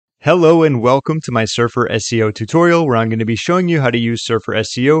Hello and welcome to my Surfer SEO tutorial where I'm going to be showing you how to use Surfer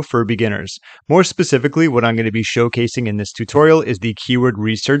SEO for beginners. More specifically, what I'm going to be showcasing in this tutorial is the keyword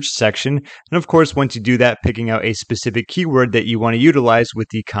research section. And of course, once you do that, picking out a specific keyword that you want to utilize with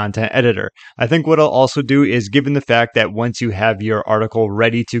the content editor. I think what I'll also do is, given the fact that once you have your article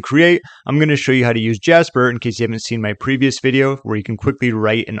ready to create, I'm going to show you how to use Jasper in case you haven't seen my previous video where you can quickly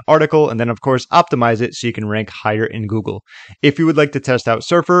write an article and then of course optimize it so you can rank higher in Google. If you would like to test out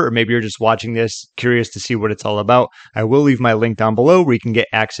Surfer, or maybe you're just watching this, curious to see what it's all about, I will leave my link down below where you can get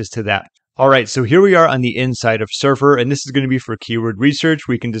access to that. Alright, so here we are on the inside of Surfer, and this is going to be for keyword research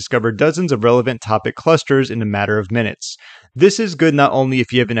where you can discover dozens of relevant topic clusters in a matter of minutes. This is good not only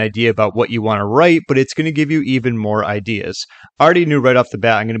if you have an idea about what you want to write, but it's going to give you even more ideas. I already knew right off the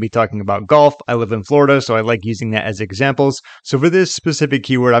bat I'm going to be talking about golf. I live in Florida, so I like using that as examples. So for this specific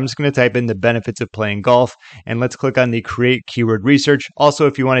keyword, I'm just going to type in the benefits of playing golf, and let's click on the create keyword research. Also,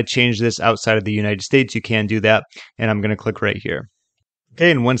 if you want to change this outside of the United States, you can do that, and I'm going to click right here. Okay,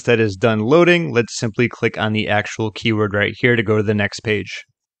 and once that is done loading, let's simply click on the actual keyword right here to go to the next page.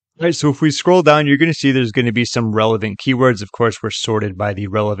 All right, so if we scroll down, you're going to see there's going to be some relevant keywords. Of course, we're sorted by the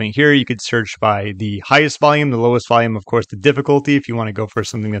relevant here. You could search by the highest volume, the lowest volume, of course, the difficulty if you want to go for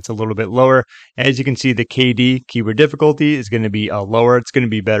something that's a little bit lower. As you can see, the KD, keyword difficulty, is going to be lower. It's going to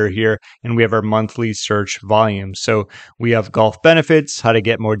be better here. And we have our monthly search volume. So we have golf benefits, how to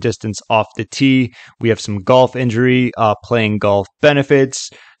get more distance off the tee. We have some golf injury, playing golf benefits.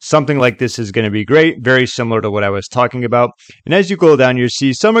 Something like this is going to be great, very similar to what I was talking about. And as you go down, you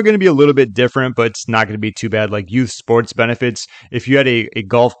see some are going to be a little bit different, but it's not going to be too bad, like youth sports benefits. If you had a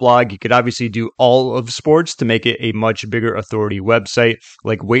golf blog, you could obviously do all of sports to make it a much bigger authority website,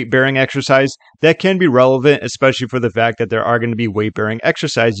 like weight-bearing exercise. That can be relevant, especially for the fact that there are going to be weight-bearing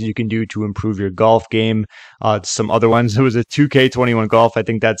exercises you can do to improve your golf game. Some other ones, it was a 2K21 golf. I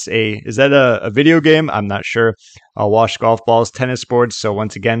think that's is that a video game? I'm not sure. Wash golf balls, tennis sports. So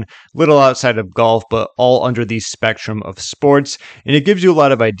once again, little outside of golf, but all under the spectrum of sports. And it gives you a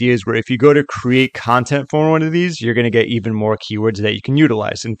lot of ideas where if you go to create content for one of these, you're going to get even more keywords that you can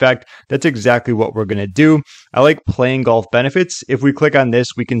utilize. In fact, that's exactly what we're going to do. I like playing golf benefits. If we click on this,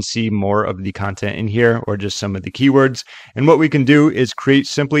 we can see more of the content in here or just some of the keywords. And what we can do is create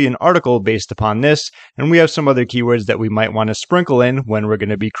simply an article based upon this. And we have some other keywords that we might want to sprinkle in when we're going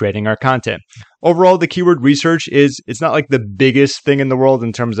to be creating our content. Overall, the keyword research it's not like the biggest thing in the world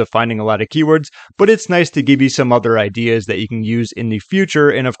in terms of finding a lot of keywords, but it's nice to give you some other ideas that you can use in the future.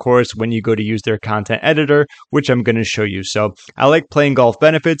 And of course, when you go to use their content editor, which I'm going to show you. So I like playing golf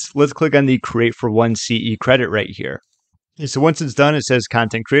benefits. Let's click on the create for 1 CE credit right here. So once it's done, it says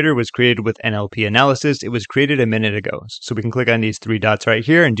content creator was created with NLP analysis. It was created a minute ago. So we can click on these 3 dots right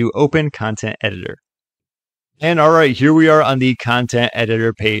here and do open content editor. And all right, here we are on the content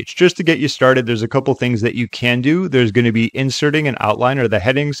editor page. Just to get you started, there's a couple things that you can do. There's going to be inserting an outline or the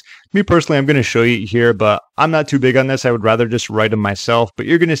headings. Me personally, I'm going to show you here, but I'm not too big on this. I would rather just write them myself. But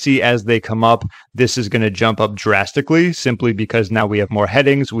you're going to see as they come up, this is going to jump up drastically simply because now we have more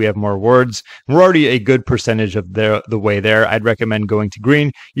headings, we have more words. We're already a good percentage of the way there. I'd recommend going to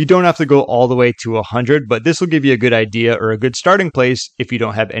green. You don't have to go all the way to 100, but this will give you a good idea or a good starting place if you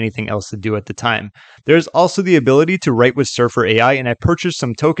don't have anything else to do at the time. There's also the ability to write with Surfer AI, and I purchased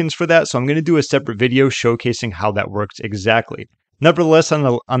some tokens for that, so I'm going to do a separate video showcasing how that works exactly. Nevertheless,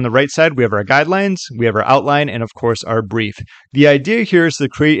 on the right side, we have our guidelines, we have our outline, and of course, our brief. The idea here is to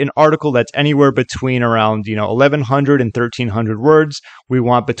create an article that's anywhere between around 1,100 and 1,300 words. We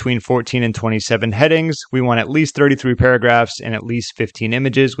want between 14 and 27 headings. We want at least 33 paragraphs and at least 15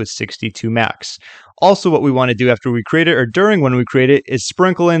 images with 62 max. Also, what we want to do after we create it or during when we create it is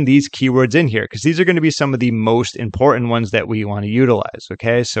sprinkle in these keywords in here because these are going to be some of the most important ones that we want to utilize.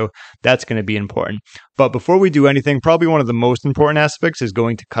 Okay, so that's going to be important. But before we do anything, probably one of the most important aspects is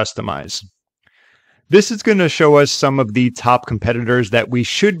going to customize. This is going to show us some of the top competitors that we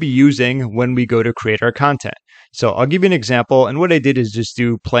should be using when we go to create our content. So I'll give you an example. And what I did is just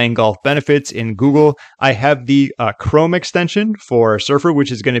do playing golf benefits in Google. I have the Chrome extension for Surfer,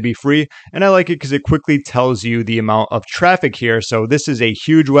 which is going to be free. And I like it because it quickly tells you the amount of traffic here. So this is a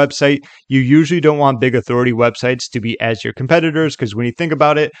huge website. You usually don't want big authority websites to be as your competitors because when you think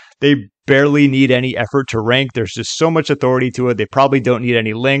about it, they barely need any effort to rank. There's just so much authority to it. They probably don't need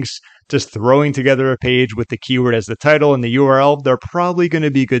any links. Just throwing together a page with the keyword as the title and the URL, they're probably going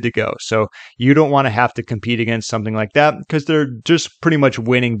to be good to go. So you don't want to have to compete against something like that because they're just pretty much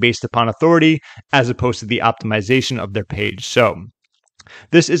winning based upon authority as opposed to the optimization of their page. So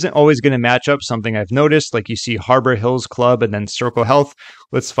This isn't always going to match up, something I've noticed, like you see Harbor Hills Club and then Circle Health.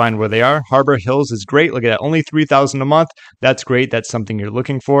 Let's find where they are. Harbor Hills is great. Look at that, only $3,000 a month. That's great. That's something you're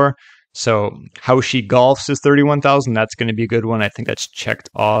looking for. So How She Golfs is 31,000. That's going to be a good one. I think that's checked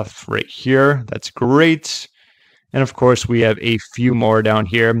off right here. That's great. And of course, we have a few more down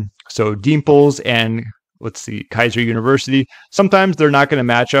here. So Dimples and let's see, Kaiser University. Sometimes they're not going to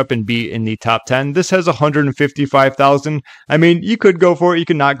match up and be in the top 10. This has 155,000. I mean, you could go for it. You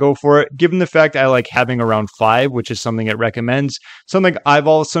could not go for it. Given the fact I like having around 5, which is something it recommends. Something I've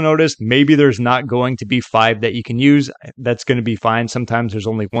also noticed, maybe there's not going to be 5 that you can use. That's going to be fine. Sometimes there's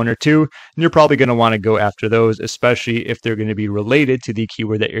only 1 or 2, and you're probably going to want to go after those, especially if they're going to be related to the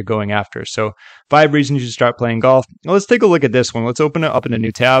keyword that you're going after. So 5 reasons you should start playing golf. Now, let's take a look at this one. Let's open it up in a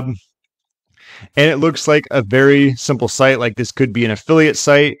new tab. And it looks like a very simple site. Like this could be an affiliate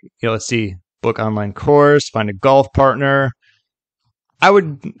site. Let's see, book online course, find a golf partner. I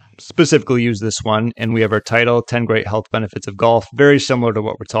would specifically use this one, and we have our title, 10 Great Health Benefits of Golf, very similar to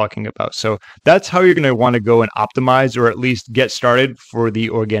what we're talking about. So that's how you're going to want to go and optimize, or at least get started for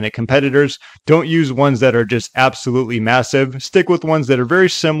the organic competitors. Don't use ones that are just absolutely massive. Stick with ones that are very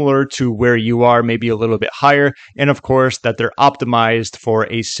similar to where you are, maybe a little bit higher, and of course that they're optimized for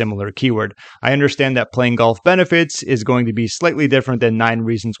a similar keyword. I understand that playing golf benefits is going to be slightly different than 9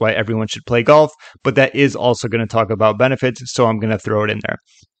 reasons why everyone should play golf, but that is also going to talk about benefits, so I'm going to throw it in there.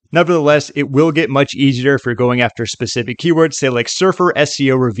 Nevertheless, it will get much easier if you're going after specific keywords, say like Surfer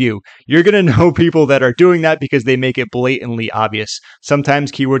SEO review. You're going to know people that are doing that because they make it blatantly obvious.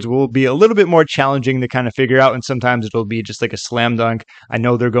 Sometimes keywords will be a little bit more challenging to kind of figure out, and sometimes it'll be just like a slam dunk. I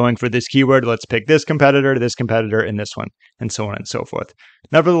know they're going for this keyword. Let's pick this competitor, and this one, and so on and so forth.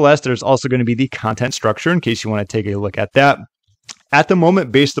 Nevertheless, there's also going to be the content structure in case you want to take a look at that. At the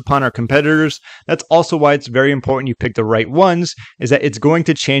moment, based upon our competitors, that's also why it's very important you pick the right ones, is that it's going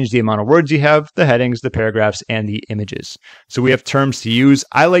to change the amount of words you have, the headings, the paragraphs, and the images. So we have terms to use.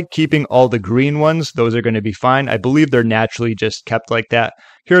 I like keeping all the green ones. Those are going to be fine. I believe they're naturally just kept like that.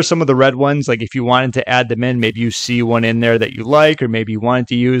 Here are some of the red ones. Like if you wanted to add them in, maybe you see one in there that you like, or maybe you wanted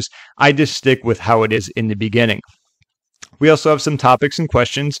to use. I just stick with how it is in the beginning. We also have some topics and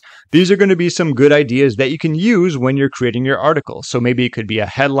questions. These are going to be some good ideas that you can use when you're creating your article. So maybe it could be a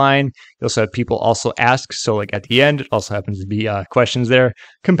headline. You also have people also ask. So like at the end, it also happens to be questions there,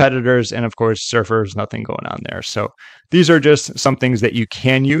 competitors, and of course, surfers, nothing going on there. So these are just some things that you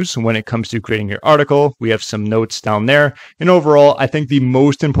can use when it comes to creating your article. We have some notes down there. And overall, I think the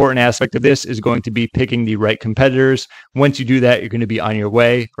most important aspect of this is going to be picking the right competitors. Once you do that, you're going to be on your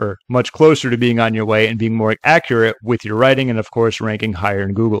way, or much closer to being on your way and being more accurate with your writing, and of course, ranking higher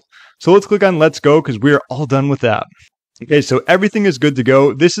in Google. So let's click on Let's Go because we are all done with that. Okay, so everything is good to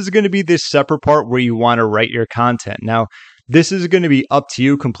go. This is going to be this separate part where you want to write your content. Now, this is going to be up to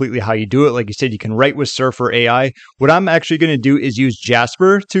you completely how you do it. Like you said, you can write with Surfer AI. What I'm actually going to do is use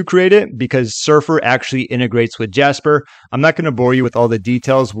Jasper to create it because Surfer actually integrates with Jasper. I'm not going to bore you with all the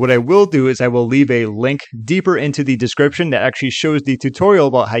details. What I will do is I will leave a link deeper into the description that actually shows the tutorial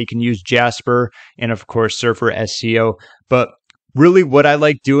about how you can use Jasper and of course Surfer SEO. But really what I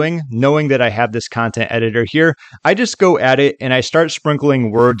like doing, knowing that I have this content editor here, I just go at it and I start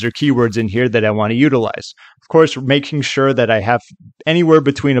sprinkling words or keywords in here that I want to utilize. Of course, making sure that I have anywhere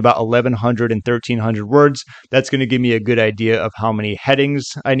between about 1,100 and 1,300 words. That's going to give me a good idea of how many headings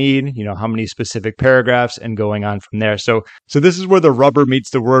I need, how many specific paragraphs, and going on from there. So this is where the rubber meets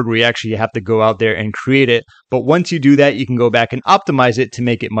the road, where you actually have to go out there and create it. But once you do that, you can go back and optimize it to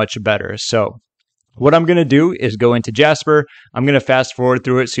make it much better. So what I'm going to do is go into Jasper. I'm going to fast forward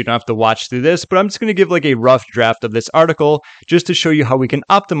through it so you don't have to watch through this, but I'm just going to give like a rough draft of this article just to show you how we can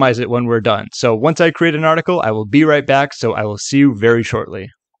optimize it when we're done. So once I create an article, I will be right back. So I will see you very shortly.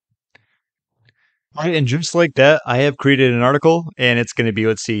 All right, and just like that, I have created an article, and it's going to be,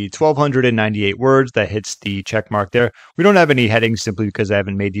 let's see, 1,298 words. That hits the check mark there. We don't have any headings simply because I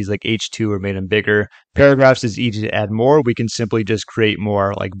haven't made these like H2 or made them bigger. Paragraphs is easy to add more. We can simply just create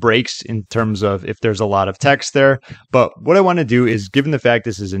more like breaks in terms of if there's a lot of text there. But what I want to do is, given the fact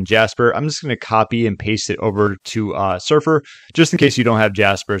this is in Jasper, I'm just going to copy and paste it over to Surfer, just in case you don't have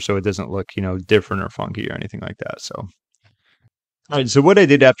Jasper, so it doesn't look, different or funky or anything like that. So. All right, so what I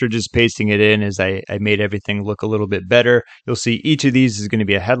did after just pasting it in is I made everything look a little bit better. You'll see each of these is going to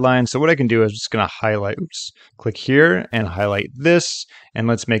be a headline. So what I can do is just going to highlight, click here and highlight this. And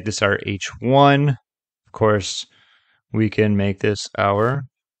let's make this our H1. Of course, we can make this our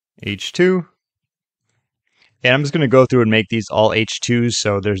H2. And I'm just going to go through and make these all H2s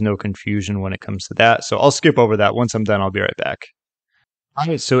so there's no confusion when it comes to that. So I'll skip over that. Once I'm done, I'll be right back. All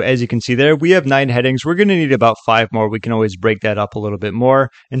right, so as you can see there, we have 9 headings. We're going to need about 5 more. We can always break that up a little bit more.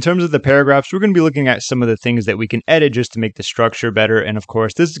 In terms of the paragraphs, we're going to be looking at some of the things that we can edit just to make the structure better. And of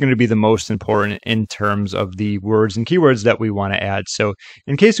course, this is going to be the most important in terms of the words and keywords that we want to add. So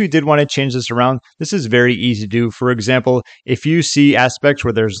in case we did want to change this around, this is very easy to do. For example, if you see aspects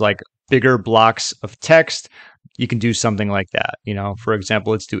where there's like bigger blocks of text, you can do something like that. For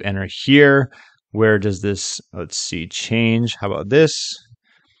example, let's do enter here. Where does this, let's see, change? How about this?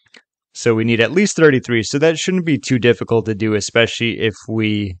 So we need at least 33. So that shouldn't be too difficult to do, especially if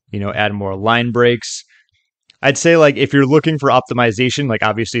we, add more line breaks. I'd say like if you're looking for optimization, like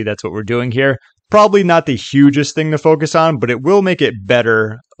obviously that's what we're doing here. Probably not the hugest thing to focus on, but it will make it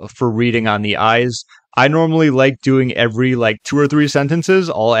better for reading on the eyes. I normally like doing every like 2 or 3 sentences,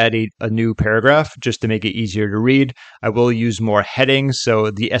 I'll add a new paragraph just to make it easier to read. I will use more headings,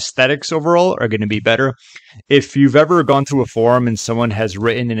 so the aesthetics overall are going to be better. If you've ever gone through a forum and someone has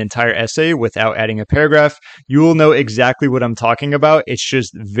written an entire essay without adding a paragraph, you will know exactly what I'm talking about. It's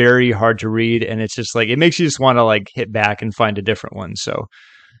just very hard to read, and it's just like, it makes you just want to like hit back and find a different one. So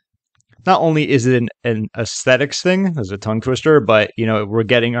not only is it an aesthetics thing, as a tongue twister, but we're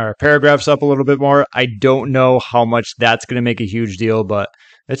getting our paragraphs up a little bit more. I don't know how much that's going to make a huge deal, but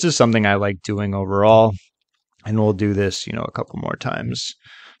it's just something I like doing overall. And we'll do this, a couple more times.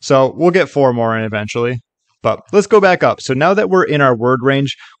 So we'll get 4 more in eventually. But let's go back up. So now that we're in our word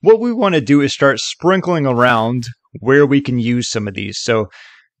range, what we want to do is start sprinkling around where we can use some of these. So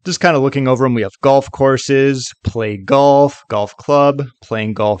just kind of looking over them, we have golf courses, play golf, golf club,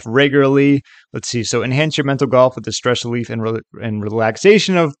 playing golf regularly. Let's see. So enhance your mental golf with the stress relief and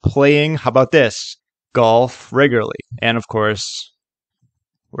relaxation of playing. How about this? Golf regularly. And of course,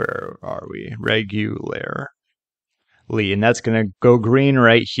 where are we? Regularly. And that's going to go green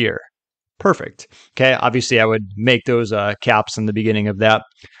right here. Perfect. Okay. Obviously, I would make those caps in the beginning of that.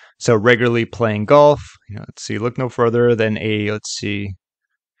 So regularly playing golf. Let's see. Look no further than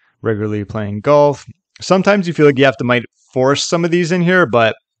regularly playing golf. Sometimes you feel like you have to might force some of these in here,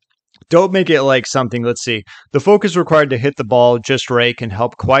 but don't make it like something. Let's see. The focus required to hit the ball just right can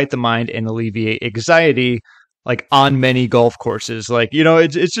help quiet the mind and alleviate anxiety, like on many golf courses. Like,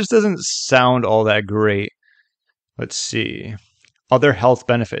 it just doesn't sound all that great. Let's see. Other health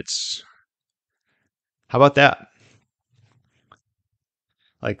benefits. How about that?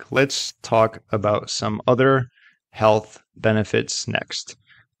 Like, let's talk about some other health benefits next.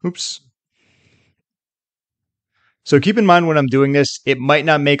 Oops. So keep in mind when I'm doing this, it might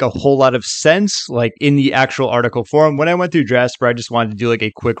not make a whole lot of sense, like in the actual article form. When I went through Jasper, I just wanted to do like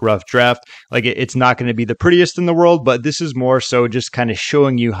a quick rough draft. Like it's not going to be the prettiest in the world, but this is more so just kind of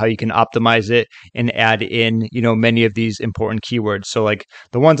showing you how you can optimize it and add in, many of these important keywords. So like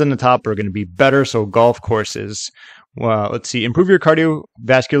the ones on the top are going to be better. So golf courses. Well, let's see, improve your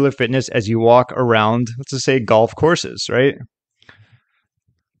cardiovascular fitness as you walk around, let's just say golf courses, right?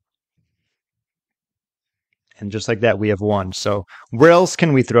 And just like that, we have 1. So where else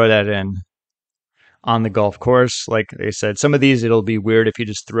can we throw that in? On the golf course, like I said, some of these, it'll be weird if you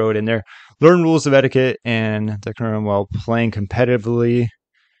just throw it in there. Learn rules of etiquette and decorum while playing competitively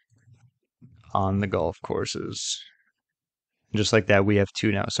on the golf courses. And just like that, we have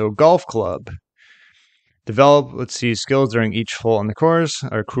 2 now. So golf club. Develop, let's see, skills during each hole on the course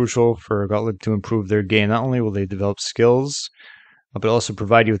are crucial for golf to improve their game. Not only will they develop skills, but also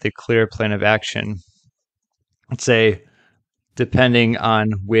provide you with a clear plan of action. Let's say, depending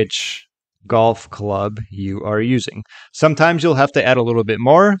on which golf club you are using. Sometimes you'll have to add a little bit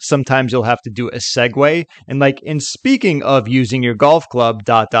more. Sometimes you'll have to do a segue. And like in speaking of using your golf club, ...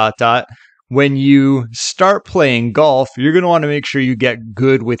 when you start playing golf, you're going to want to make sure you get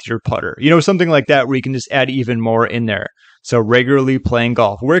good with your putter. Something like that where you can just add even more in there. So regularly playing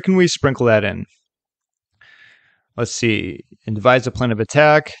golf. Where can we sprinkle that in? Let's see, and devise a plan of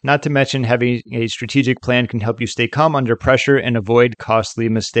attack. Not to mention having a strategic plan can help you stay calm under pressure and avoid costly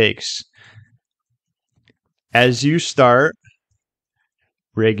mistakes. As you start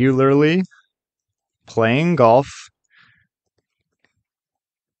regularly playing golf,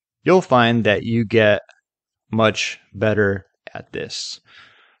 you'll find that you get much better at this.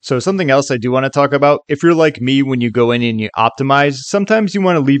 So something else I do want to talk about, if you're like me, when you go in and you optimize, sometimes you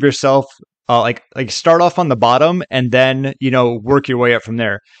want to leave yourself like start off on the bottom and then, work your way up from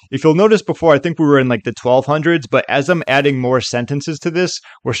there. If you'll notice before, I think we were in like the 1200s, but as I'm adding more sentences to this,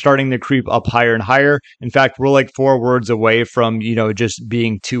 we're starting to creep up higher and higher. In fact, we're like 4 words away from, just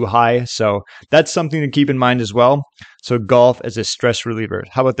being too high. So that's something to keep in mind as well. So golf as a stress reliever.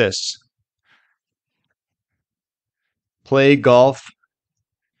 How about this? Play golf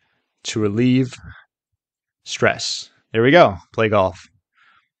to relieve stress. There we go. Play golf.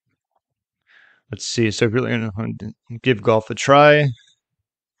 Let's see. So if you're going to give golf a try,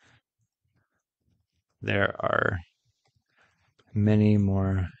 there are many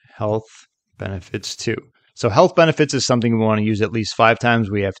more health benefits too. So health benefits is something we want to use at least 5 times.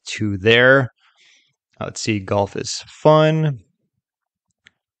 We have 2 there. Let's see. Golf is fun.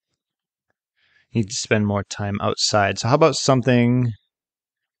 You need to spend more time outside. So how about something?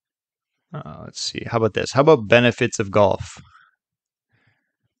 Let's see. How about this? How about benefits of golf?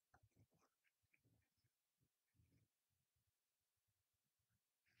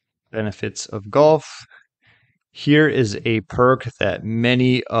 Benefits of golf. Here is a perk that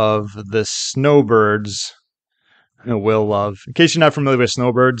many of the snowbirds will love. In case you're not familiar with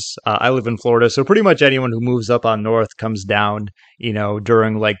snowbirds, I live in Florida, so pretty much anyone who moves up on north comes down,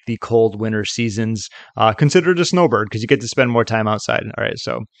 during like the cold winter seasons, considered a snowbird because you get to spend more time outside. All right,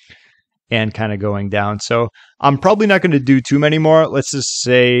 so and kind of going down. So I'm probably not going to do too many more. Let's just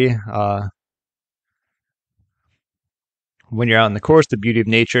say when you're out in the course, the beauty of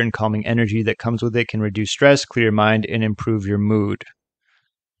nature and calming energy that comes with it can reduce stress, clear your mind, and improve your mood.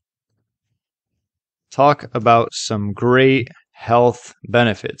 Talk about some great health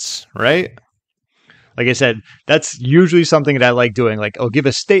benefits, right? Like I said, that's usually something that I like doing. Like I'll give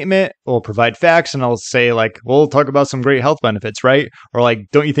a statement, or provide facts, and I'll say like, we'll talk about some great health benefits, right? Or like,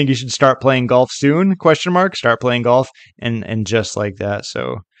 don't you think you should start playing golf soon? ? Start playing golf, and just like that.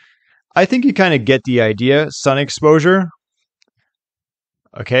 So I think you kind of get the idea. Sun exposure.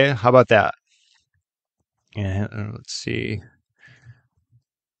 Okay, how about that? And let's see.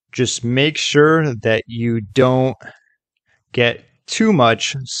 Just make sure that you don't get too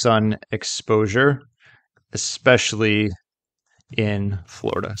much sun exposure, especially in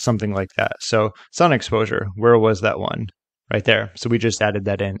Florida, something like that. So sun exposure, where was that one? Right there. So we just added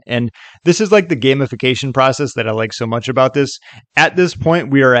that in. And this is like the gamification process that I like so much about this. At this point,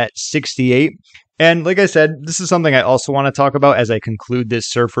 we are at 68. And like I said, this is something I also want to talk about as I conclude this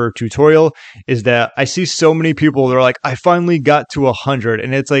Surfer tutorial, is that I see so many people that are like, I finally got to 100.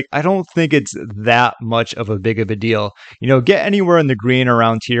 And it's like, I don't think it's that much of a big of a deal. Get anywhere in the green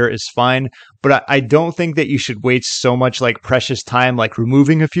around here is fine. But I don't think that you should waste so much like precious time, like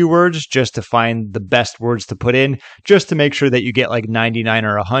removing a few words just to find the best words to put in, just to make sure that you get like 99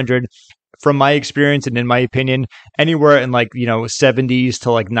 or 100. From my experience and in my opinion, anywhere in like, 70s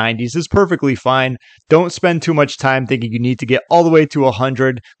to like 90s is perfectly fine. Don't spend too much time thinking you need to get all the way to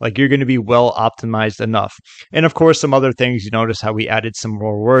 100. Like you're going to be well optimized enough. And of course, some other things, you notice how we added some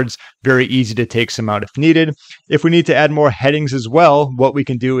more words. Very easy to take some out if needed. If we need to add more headings as well, what we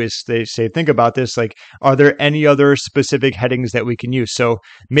can do is think about this. Like, are there any other specific headings that we can use? So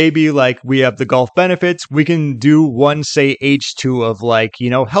maybe like we have the golf benefits. We can do one, say H2 of like,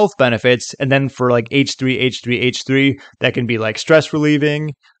 health benefits. And then for like H3, that can be like stress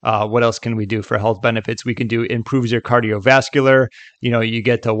relieving. What else can we do for health benefits? We can do improves your cardiovascular. You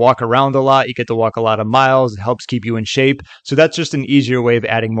get to walk around a lot. You get to walk a lot of miles. It helps keep you in shape. So that's just an easier way of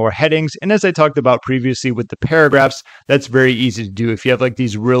adding more headings. And as I talked about previously with the paragraphs, that's very easy to do. If you have like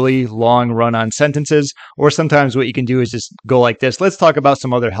these really long run-on sentences, or sometimes what you can do is just go like this. Let's talk about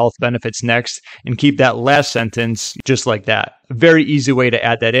some other health benefits next, and keep that last sentence just like that. A very easy way to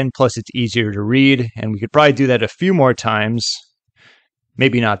add that in. Plus, it's easier to read, and we could probably do that a few more times.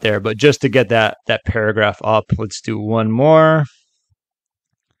 Maybe not there, but just to get that paragraph up, let's do one more.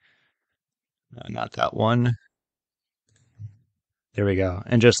 Not that one. There we go.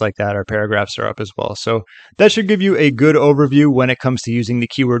 And just like that, our paragraphs are up as well. So that should give you a good overview when it comes to using the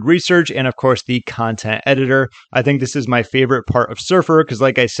keyword research and, of course, the content editor. I think this is my favorite part of Surfer because,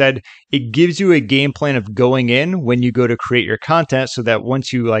 like I said, it gives you a game plan of going in when you go to create your content so that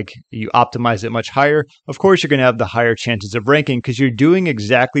once you optimize it much higher, of course, you're going to have the higher chances of ranking because you're doing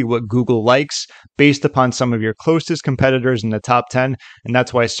exactly what Google likes based upon some of your closest competitors in the top 10. And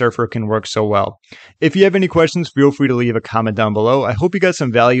that's why Surfer can work so well. If you have any questions, feel free to leave a comment down below. I hope you got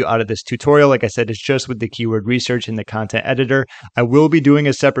some value out of this tutorial. Like I said, it's just with the keyword research and the content editor. I will be doing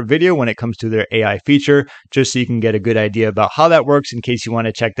a separate video when it comes to their AI feature, just so you can get a good idea about how that works in case you want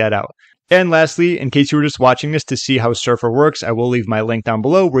to check that out. And lastly, in case you were just watching this to see how Surfer works, I will leave my link down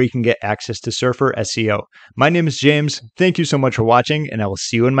below where you can get access to Surfer SEO. My name is James. Thank you so much for watching, and I will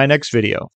see you in my next video.